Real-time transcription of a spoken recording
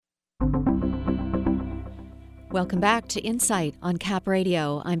Welcome back to Insight on Cap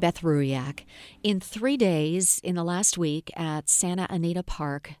Radio. I'm Beth Ruyak. In 3 days, in the last week, at Santa Anita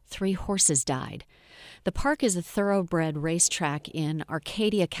Park, 3 horses died. The park is a thoroughbred racetrack in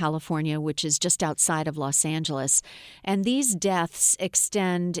Arcadia, California, which is just outside of Los Angeles. And these deaths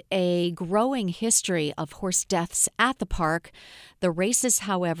extend a growing history of horse deaths at the park. The races,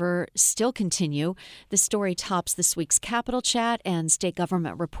 however, still continue. The story tops this week's Capital Chat, and state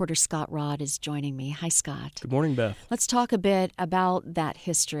government reporter Scott Rodd is joining me. Hi, Scott. Good morning, Beth. Let's talk a bit about that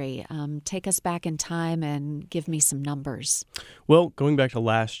history. Take us back in time and give me some numbers. Well, going back to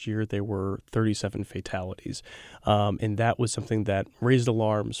last year, there were 37 fatalities, and that was something that raised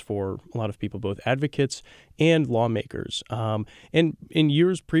alarms for a lot of people, both advocates and lawmakers. And in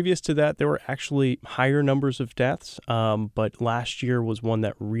years previous to that, there were actually higher numbers of deaths, but last year was one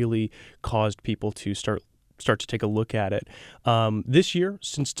that really caused people to start to take a look at it. This year,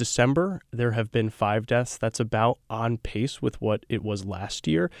 since December, there have been 5 deaths. That's about on pace with what it was last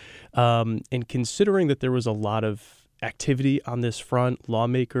year. And considering that there was a lot of activity on this front,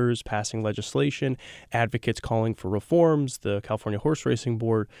 lawmakers passing legislation, advocates calling for reforms, the California Horse Racing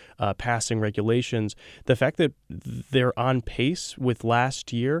Board passing regulations, the fact that they're on pace with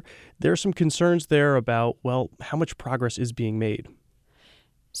last year, there are some concerns there about, well, how much progress is being made.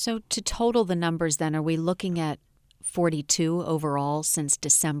 So to total the numbers then, are we looking at 42 overall since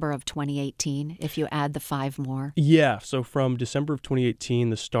December of 2018, if you add the 5 more? Yeah, so from December of 2018,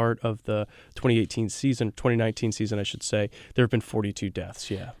 the start of the 2019 season, I should say, there have been 42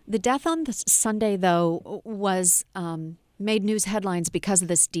 deaths, yeah. The death on the Sunday, though, was made news headlines because of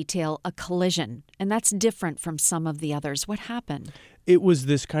this detail, a collision, and that's different from some of the others. What happened? It was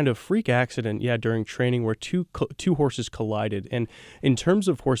this kind of freak accident, during training where two horses collided. And in terms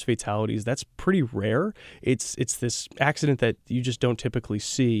of horse fatalities, that's pretty rare. It's this accident that you just don't typically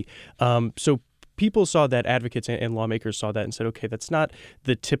see. So people saw that, advocates and lawmakers saw that and said, okay, that's not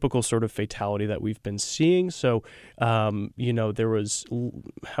the typical sort of fatality that we've been seeing. So, there was,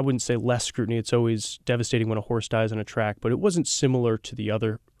 I wouldn't say less scrutiny. It's always devastating when a horse dies on a track, but it wasn't similar to the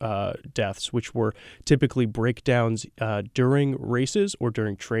other deaths, which were typically breakdowns during races or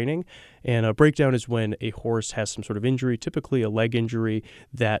during training. And a breakdown is when a horse has some sort of injury, typically a leg injury,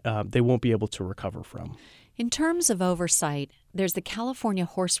 that they won't be able to recover from. In terms of oversight, there's the California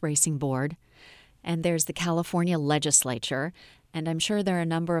Horse Racing Board, and there's the California Legislature, and I'm sure there are a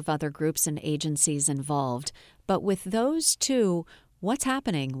number of other groups and agencies involved. But with those two, what's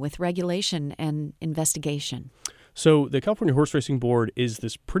happening with regulation and investigation? So the California Horse Racing Board is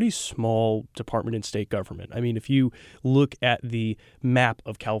this pretty small department in state government. I mean, if you look at the map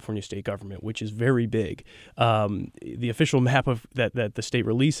of California state government, which is very big, the official map of that the state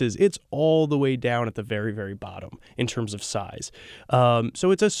releases, it's all the way down at the very, very bottom in terms of size.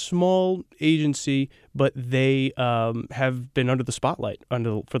 So it's a small agency, but they have been under the spotlight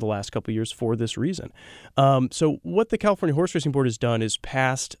for the last couple of years for this reason. So what the California Horse Racing Board has done is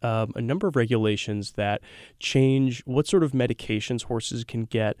passed a number of regulations that change what sort of medications horses can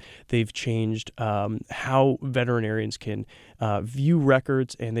get. They've changed how veterinarians can view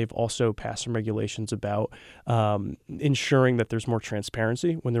records, and they've also passed some regulations about ensuring that there's more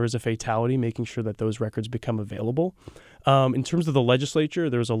transparency when there is a fatality, making sure that those records become available. In terms of the legislature,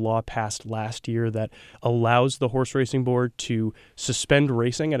 there was a law passed last year that allows the Horse Racing Board to suspend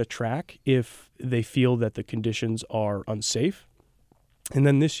racing at a track if they feel that the conditions are unsafe. And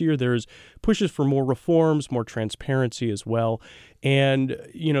then this year, there's pushes for more reforms, more transparency as well. And,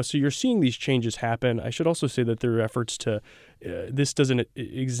 so you're seeing these changes happen. I should also say that there are efforts to, this doesn't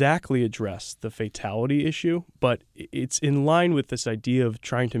exactly address the fatality issue, but it's in line with this idea of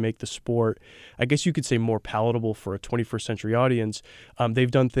trying to make the sport, I guess you could say, more palatable for a 21st century audience. They've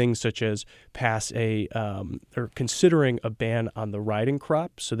done things such as pass or considering a ban on the riding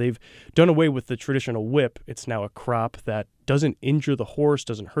crop. So they've done away with the traditional whip. It's now a crop that doesn't injure the horse,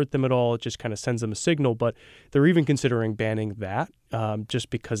 doesn't hurt them at all. It just kind of sends them a signal. But they're even considering banning that just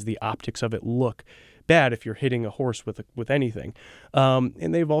because the optics of it look bad if you're hitting a horse with anything.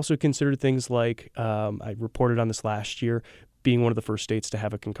 And they've also considered things like, I reported on this last year, being one of the first states to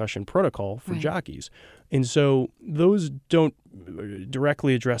have a concussion protocol for jockeys. And so those don't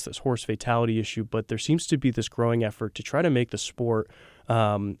directly address this horse fatality issue, but there seems to be this growing effort to try to make the sport,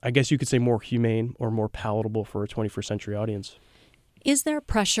 I guess you could say, more humane or more palatable for a 21st century audience. Is there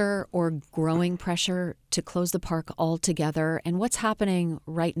pressure or growing pressure to close the park altogether? And what's happening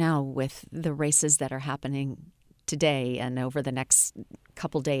right now with the races that are happening today and over the next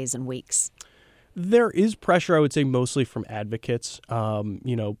couple days and weeks? There is pressure, I would say, mostly from advocates,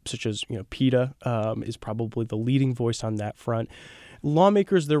 such as, PETA is probably the leading voice on that front.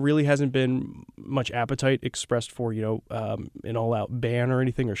 lawmakers, there really hasn't been much appetite expressed for, an all-out ban or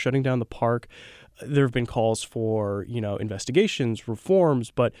anything or shutting down the park. There have been calls for, investigations,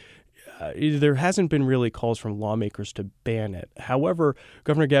 reforms, but there hasn't been really calls from lawmakers to ban it. However,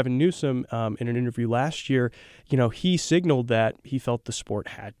 Governor Gavin Newsom, in an interview last year, he signaled that he felt the sport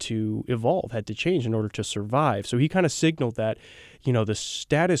had to evolve, had to change in order to survive. So he kind of signaled that, the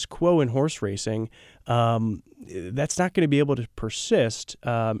status quo in horse racing, that's not going to be able to persist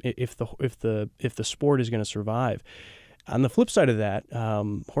if the sport is going to survive. On the flip side of that,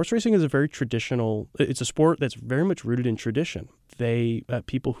 horse racing is it's a sport that's very much rooted in tradition.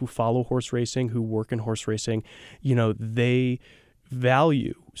 People who follow horse racing, who work in horse racing, they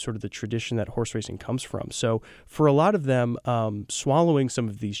value sort of the tradition that horse racing comes from. So for a lot of them, swallowing some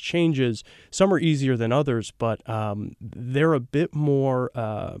of these changes, some are easier than others, but they're a bit more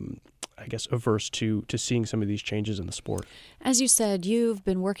averse to seeing some of these changes in the sport. As you said, you've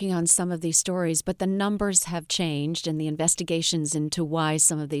been working on some of these stories, but the numbers have changed and the investigations into why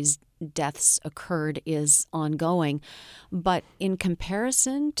some of these deaths occurred is ongoing. But in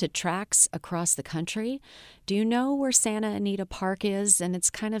comparison to tracks across the country, do you know where Santa Anita Park is? And it's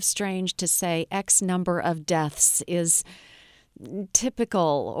kind of strange to say X number of deaths is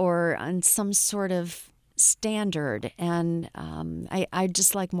typical or on some sort of standard, and I'd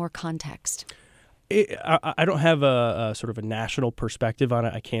just like more context. I don't have a sort of a national perspective on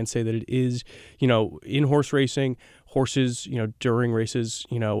it. I can say that it is, in horse racing, horses, during races,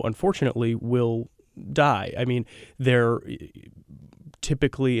 unfortunately will die. I mean,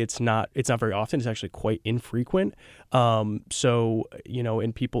 typically it's not very often. It's actually quite infrequent. So,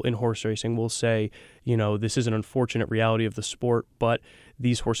 and people in horse racing will say, this is an unfortunate reality of the sport, but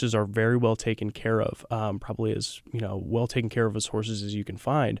these horses are very well taken care of, probably as, well taken care of as horses as you can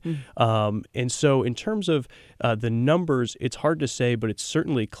find. And so in terms of the numbers, it's hard to say, but it's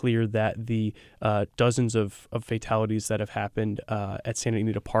certainly clear that the dozens of fatalities that have happened at Santa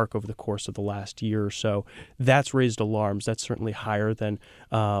Anita Park over the course of the last year or so, that's raised alarms. That's certainly higher than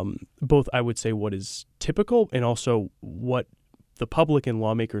both, I would say, what is typical and also what the public and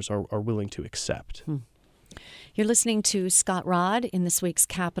lawmakers are willing to accept. You're listening to Scott Rodd in this week's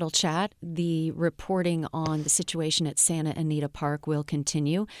Capital Chat. The reporting on the situation at Santa Anita Park will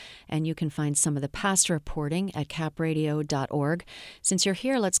continue, and you can find some of the past reporting at capradio.org. Since you're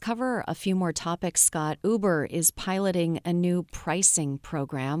here, let's cover a few more topics, Scott. Uber is piloting a new pricing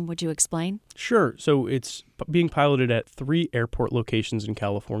program. Would you explain? Sure. So it's being piloted at 3 airport locations in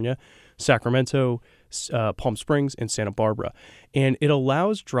California: Sacramento, Palm Springs, and Santa Barbara. And it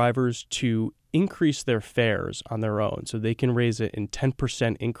allows drivers to increase their fares on their own. So they can raise it in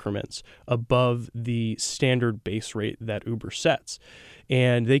 10% increments above the standard base rate that Uber sets.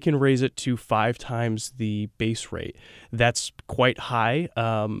 And they can raise it to 5 times the base rate. That's quite high.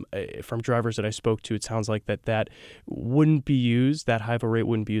 From drivers that I spoke to, it sounds like that wouldn't be used, that high of a rate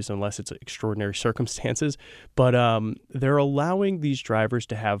wouldn't be used unless it's extraordinary circumstances. But they're allowing these drivers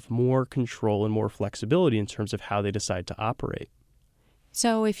to have more control and more flexibility in terms of how they decide to operate.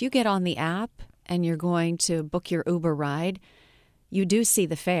 So if you get on the app and you're going to book your Uber ride, you do see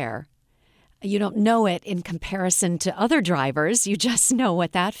the fare. You don't know it in comparison to other drivers. You just know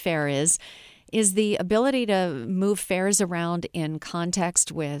what that fare is. Is the ability to move fares around in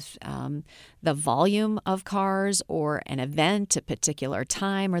context with the volume of cars or an event, a particular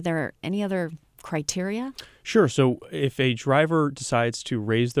time? Are there any other criteria? Sure. So if a driver decides to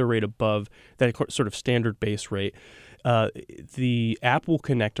raise their rate above that sort of standard base rate, the app will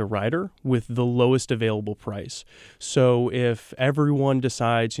connect a rider with the lowest available price. So if everyone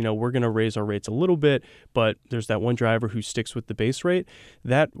decides, we're going to raise our rates a little bit, but there's that one driver who sticks with the base rate,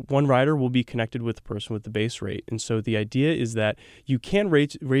 that one rider will be connected with the person with the base rate. And so the idea is that you can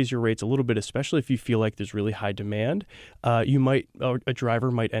raise your rates a little bit, especially if you feel like there's really high demand. A driver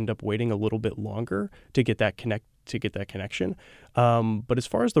might end up waiting a little bit longer to get that connection. But as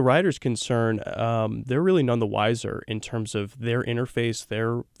far as the rider's concerned, they're really none the wiser in terms of their interface.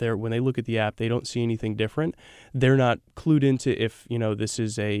 They're when they look at the app, they don't see anything different. They're not clued into if, this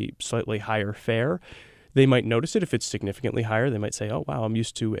is a slightly higher fare. They might notice it if it's significantly higher. They might say, oh, wow, I'm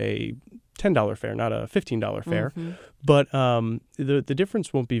used to a $10 fare, not a $15 fare. Mm-hmm. But the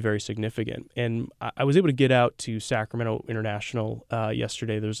difference won't be very significant. And I was able to get out to Sacramento International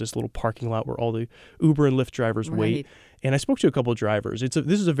yesterday. There's this little parking lot where all the Uber and Lyft drivers wait. And I spoke to a couple of drivers. This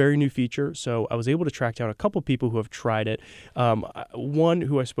is a very new feature, so I was able to track down a couple of people who have tried it. One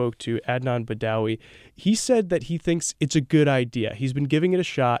who I spoke to, Adnan Badawi, he said that he thinks it's a good idea. He's been giving it a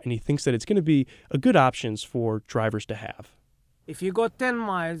shot, and he thinks that it's going to be a good option for drivers to have. If you go 10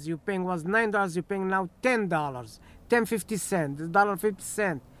 miles, you paying was $9, you're paying now $10, 10.50 cents,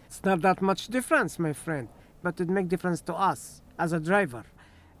 $1.50. It's not that much difference, my friend, but it make difference to us as a driver.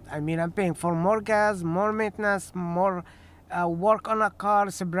 I mean, I'm paying for more gas, more maintenance, more work on a car.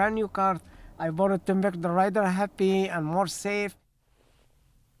 It's a brand new car. I wanted to make the rider happy and more safe.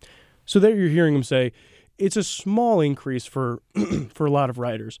 So there you're hearing him say, it's a small increase for for a lot of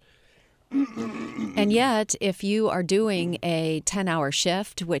riders. And yet, if you are doing a 10-hour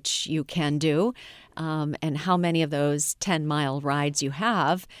shift, which you can do, and how many of those 10-mile rides you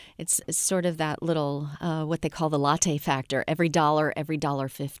have, it's sort of that little, what they call the latte factor. Every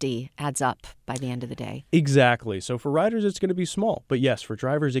 $1.50 adds up by the end of the day. Exactly. So for riders, it's going to be small. But yes, for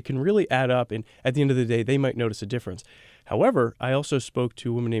drivers, it can really add up. And at the end of the day, they might notice a difference. However, I also spoke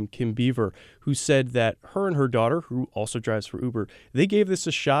to a woman named Kim Beaver who said that her and her daughter, who also drives for Uber, they gave this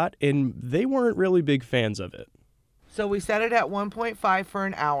a shot and they weren't really big fans of it. So we set it at 1.5 for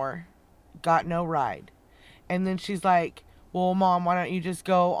an hour, got no ride. And then she's like, well, Mom, why don't you just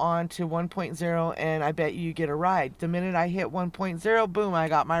go on to 1.0 and I bet you get a ride. The minute I hit 1.0, boom, I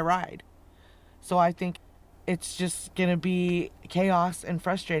got my ride. So I think it's just going to be chaos and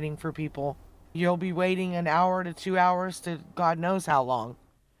frustrating for people. You'll be waiting an hour to 2 hours to God knows how long.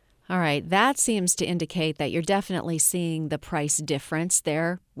 All right, that seems to indicate that you're definitely seeing the price difference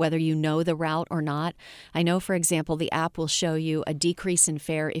there, whether you know the route or not. I know, for example, the app will show you a decrease in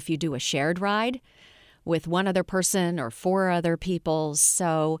fare if you do a shared ride with one other person or 4 other people.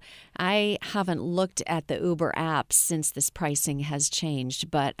 So I haven't looked at the Uber app since this pricing has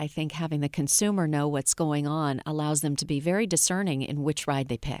changed, but I think having the consumer know what's going on allows them to be very discerning in which ride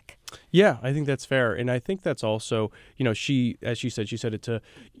they pick. Yeah, I think that's fair. And I think that's also, as she said it to,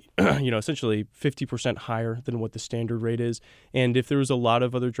 essentially 50% higher than what the standard rate is. And if there was a lot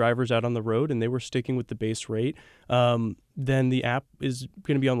of other drivers out on the road and they were sticking with the base rate, then the app is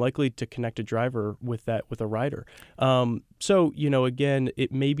going to be unlikely to connect a driver with a rider. So, again,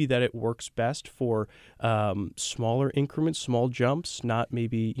 it may be that it works best for smaller increments, small jumps, not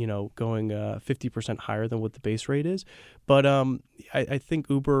maybe, going 50% higher than what the base rate is. But I think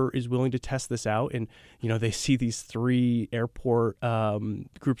Uber is willing to test this out. And, they see these 3 airport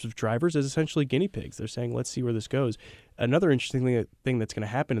groups of drivers as essentially guinea pigs. They're saying, let's see where this goes. Another interesting thing that's going to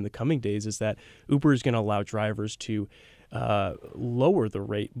happen in the coming days is that Uber is going to allow drivers to lower the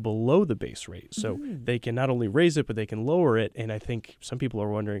rate below the base rate. So they can not only raise it, but they can lower it. And I think some people are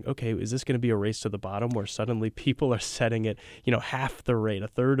wondering, okay, is this going to be a race to the bottom where suddenly people are setting it, half the rate, a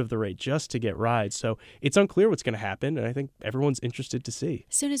third of the rate just to get rides? So it's unclear what's going to happen. And I think everyone's interested to see.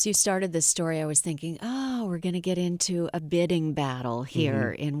 As soon as you started this story, I was thinking, we're going to get into a bidding battle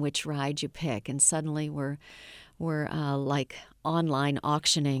here in which ride you pick. And suddenly we're like online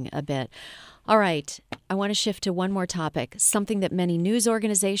auctioning a bit. All right, I want to shift to one more topic, something that many news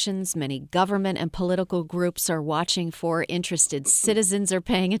organizations, many government and political groups are watching for. Interested citizens are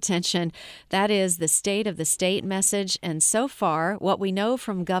paying attention. That is the State of the State message. And so far, what we know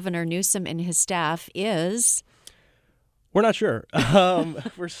from Governor Newsom and his staff is... We're not sure.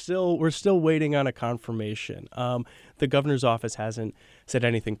 We're still waiting on a confirmation. The governor's office hasn't said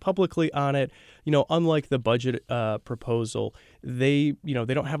anything publicly on it. Unlike the budget proposal, they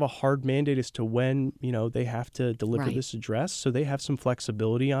don't have a hard mandate as to when they have to deliver this address. So they have some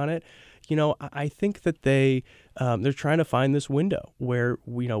flexibility on it. I think that they're trying to find this window where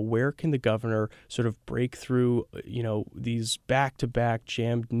where can the governor sort of break through these back-to-back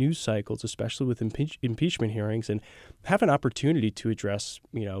jammed news cycles, especially with impeachment hearings, and have an opportunity to address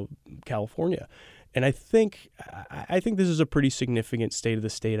California. And I think this is a pretty significant state of the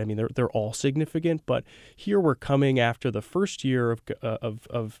state. I mean, they're all significant, but here we're coming after the first year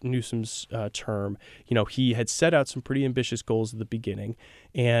of Newsom's term. He had set out some pretty ambitious goals at the beginning,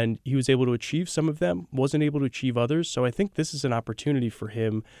 and he was able to achieve some of them, wasn't able to achieve others. So I think this is an opportunity for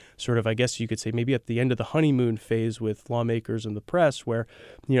him, sort of, I guess you could say, maybe at the end of the honeymoon phase with lawmakers and the press, where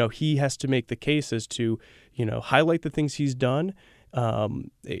he has to make the case as to highlight the things he's done.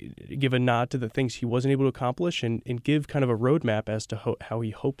 Give a nod to the things he wasn't able to accomplish and give kind of a roadmap as to how he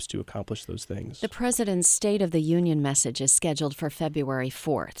hopes to accomplish those things. The president's State of the Union message is scheduled for February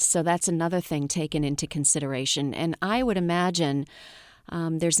 4th, so that's another thing taken into consideration. And I would imagine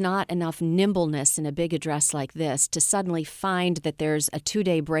there's not enough nimbleness in a big address like this to suddenly find that there's a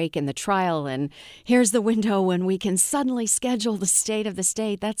 2-day break in the trial and here's the window when we can suddenly schedule the State of the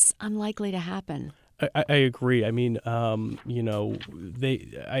State. That's unlikely to happen. I agree. I mean, I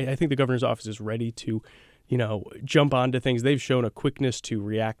think the governor's office is ready to, jump onto things. They've shown a quickness to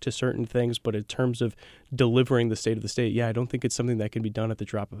react to certain things, but in terms of delivering the state of the state, I don't think it's something that can be done at the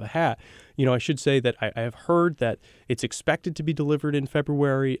drop of a hat. I should say that I have heard that it's expected to be delivered in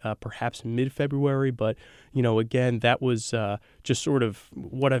February, perhaps mid-February, but, again, that was just sort of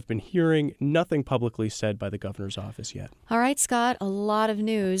what I've been hearing. Nothing publicly said by the governor's office yet. All right, Scott, a lot of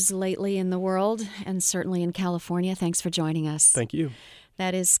news lately in the world and certainly in California. Thanks for joining us. Thank you.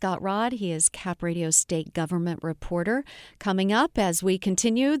 That is Scott Rodd. He is Cap Radio State Government Reporter. Coming up, as we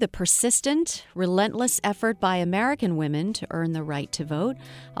continue the persistent, relentless effort by American women to earn the right to vote,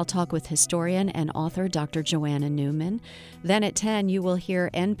 I'll talk with historian and author Dr. Joanna Newman. Then at 10, you will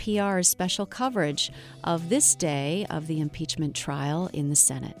hear NPR's special coverage of this day of the impeachment trial in the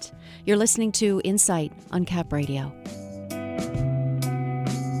Senate. You're listening to Insight on Cap Radio.